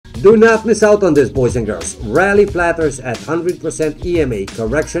Do not miss out on this, boys and girls. Rally flatters at 100% EMA,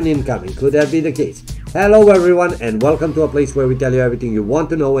 correction incoming. Could that be the case? Hello everyone, and welcome to a place where we tell you everything you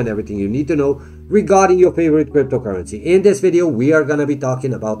want to know and everything you need to know regarding your favorite cryptocurrency. In this video, we are going to be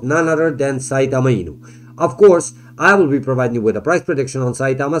talking about none other than Saitama Inu. Of course, I will be providing you with a price prediction on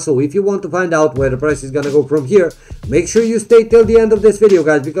Saitama, so if you want to find out where the price is going to go from here, make sure you stay till the end of this video,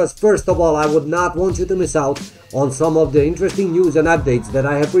 guys, because first of all, I would not want you to miss out on some of the interesting news and updates that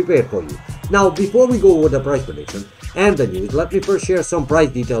I have prepared for you. Now, before we go over the price prediction and the news, let me first share some price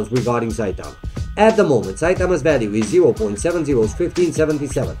details regarding Saitama. At the moment, Saitama's value is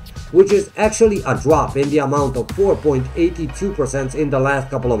 0.701577, which is actually a drop in the amount of 4.82% in the last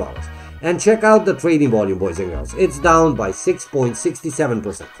couple of hours. And check out the trading volume, boys and girls. It's down by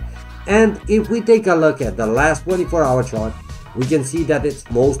 6.67%. And if we take a look at the last 24-hour chart, we can see that it's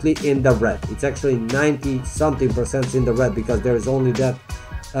mostly in the red. It's actually 90-something% in the red because there is only that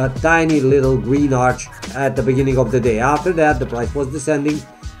tiny little green arch at the beginning of the day. After that, the price was descending.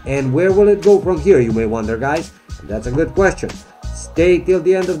 And where will it go from here, you may wonder, guys? That's a good question. Stay till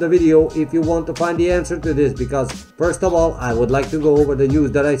the end of the video if you want to find the answer to this, because first of all, I would like to go over the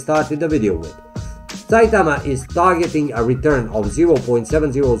news that I started the video with. Saitama is targeting a return of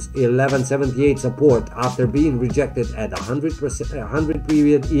 0.70's 1178 support after being rejected at 100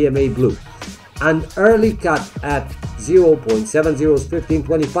 period EMA blue. An early cut at 0.70's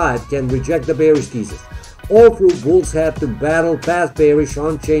 1525 can reject the bearish thesis. Although bulls had to battle past bearish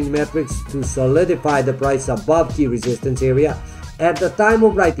on-chain metrics to solidify the price above key resistance area, at the time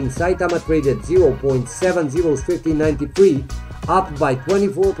of writing, Saitama traded 0.70's 1593, up by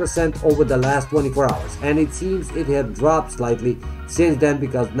 24% over the last 24 hours, and it seems it had dropped slightly since then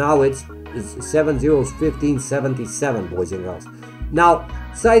because now it's 70's 1577, boys and girls. Now,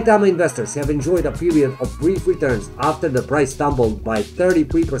 Saitama investors have enjoyed a period of brief returns after the price tumbled by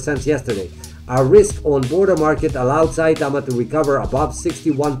 33% yesterday. A risk-on border market allowed Saitama to recover above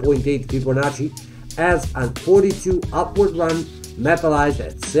 61.8 Fibonacci as a 42 upward run metallized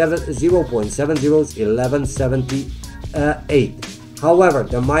at 0.70's 1178. However,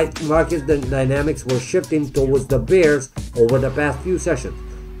 the market dynamics were shifting towards the bears over the past few sessions.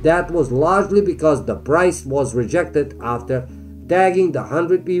 That was largely because the price was rejected after tagging the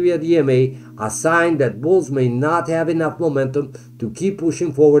 100 period EMA, a sign that bulls may not have enough momentum to keep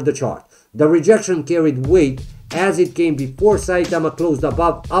pushing forward the chart. The rejection carried weight as it came before Saitama closed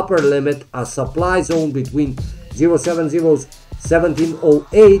above upper limit, a supply zone between 0.70's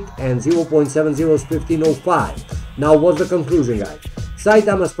 1708 and 0.70's 1505. Now, what's the conclusion, guys?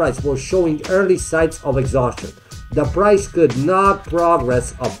 Saitama's price was showing early signs of exhaustion. The price could not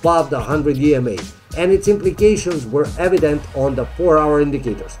progress above the 100 EMA, and its implications were evident on the 4-hour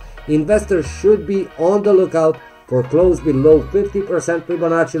indicators. Investors should be on the lookout for close below 50%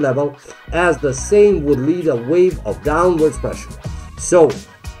 Fibonacci level, as the same would lead a wave of downwards pressure. So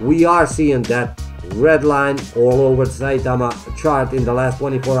we are seeing that red line all over the Saitama chart in the last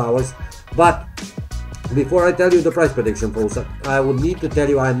 24 hours. But before I tell you the price prediction, folks, I would need to tell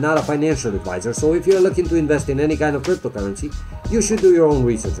you I'm not a financial advisor, so if you're looking to invest in any kind of cryptocurrency, you should do your own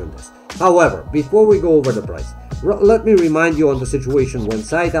research on this. However, before we go over the price, let me remind you on the situation when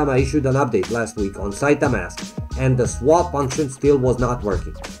Saitama issued an update last week on saitamask and the swap function still was not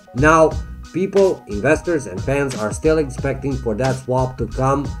working. Now, people, investors and fans are still expecting for that swap to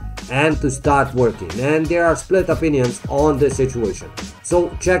come and to start working, and there are split opinions on this situation.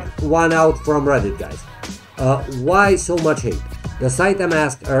 So check one out from Reddit, guys. Why so much hate? The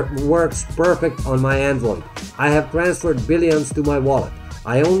saitamask works perfect on my Android. I have transferred billions to my wallet.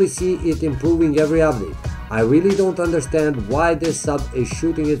 I only see it improving every update. I really don't understand why this sub is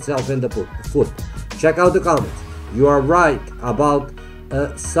shooting itself in the foot. Check out the comments. You are right about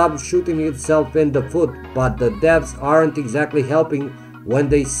sub shooting itself in the foot, but the devs aren't exactly helping when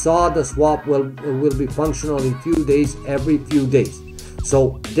they saw the swap will be functional in few days, every few days.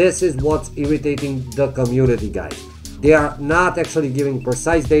 So this is what's irritating the community, guys. They are not actually giving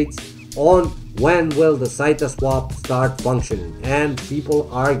precise dates on when will the Saita swap start functioning, and people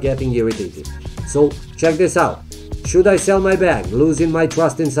are getting irritated. So check this out. Should I sell my bag, losing my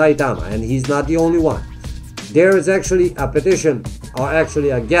trust in Saitama? And he's not the only one. There is actually a petition, or actually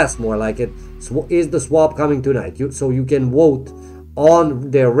a guess more like it. Is the swap coming tonight? So you can vote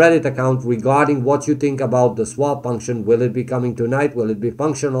on their Reddit account regarding what you think about the swap function. Will it be coming tonight? Will it be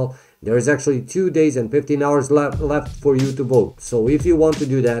functional? There is actually 2 days and 15 hours left for you to vote. So if you want to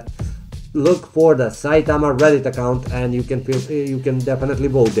do that, look for the Saitama Reddit account and you can definitely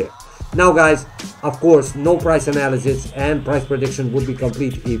vote there. Now guys, of course, no price analysis and price prediction would be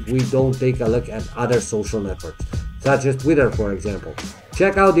complete if we don't take a look at other social networks, such as Twitter, for example.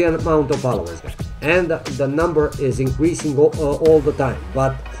 Check out the amount of followers, guys. And the number is increasing all the time.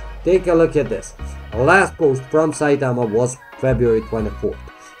 But take a look at this. Last post from Saitama was February 24th.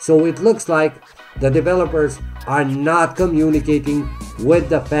 So it looks like the developers are not communicating with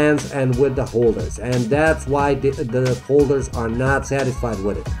the fans and with the holders, and that's why the holders are not satisfied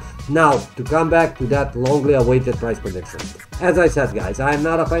with it. Now, to come back to that longly awaited price prediction. As I said, guys, I am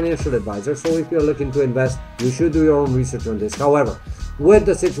not a financial advisor, so if you're looking to invest, you should do your own research on this. However, with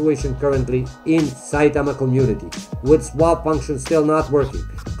the situation currently in Saitama community, with swap function still not working,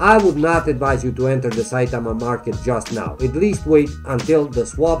 I would not advise you to enter the Saitama market just now. At least wait until the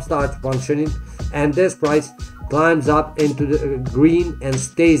swap starts functioning and this price climbs up into the green and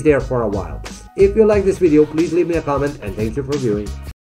stays there for a while. If you like this video, please leave me a comment and thank you for viewing.